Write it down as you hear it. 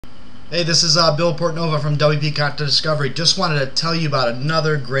Hey, this is Bill Portnova from WP Content Discovery. Just wanted to tell you about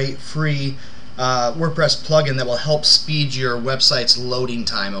another great free WordPress plugin that will help speed your website's loading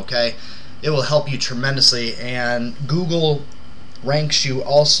time, okay? It will help you tremendously, and Google ranks you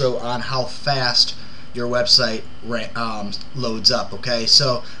also on how fast your website loads up, okay?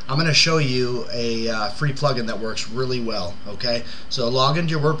 So I'm going to show you a free plugin that works really well, okay? So log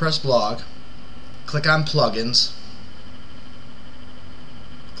into your WordPress blog, click on Plugins,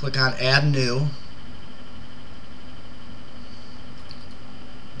 click on Add New.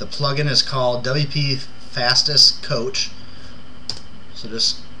 The plugin is called WP Fastest Coach. So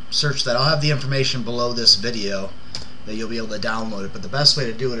just search that. I'll have the information below this video that you'll be able to download it, but the best way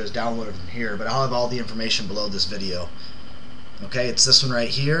to do it is download it from here, but I'll have all the information below this video. Okay, it's this one right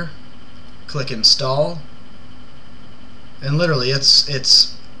here. Click Install, and literally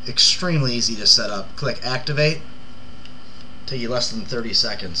it's extremely easy to set up. Click Activate. Take you less than 30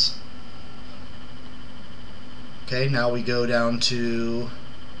 seconds. Okay, now we go down to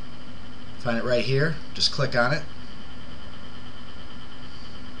find it right here. Just click on it,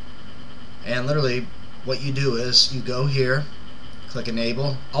 and literally what you do is you go here, click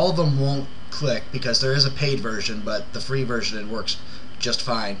Enable. All of them won't click because there is a paid version, but the free version, it works just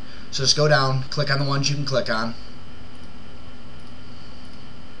fine. So just go down, click on the ones you can click on.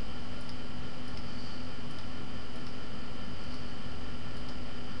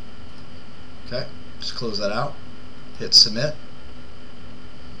 Okay, just close that out, hit Submit,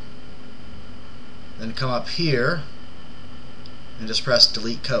 then come up here and just press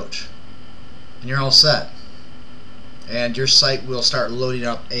Delete Coach, and you're all set. And your site will start loading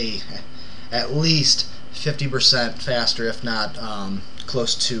up at least 50% faster, if not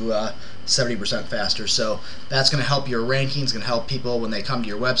close to 70% faster. So that's going to help your rankings, going to help people when they come to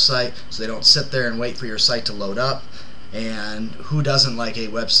your website, so they don't sit there and wait for your site to load up. And who doesn't like a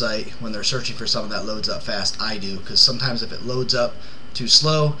website when they're searching for something that loads up fast? I do, because sometimes if it loads up too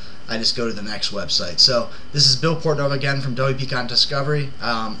slow, I just go to the next website. So this is Bill Portnova again from WP Content Discovery.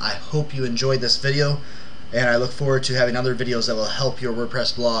 I hope you enjoyed this video, and I look forward to having other videos that will help your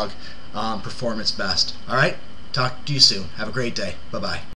WordPress blog perform its best. Alright, talk to you soon. Have a great day. Bye-bye.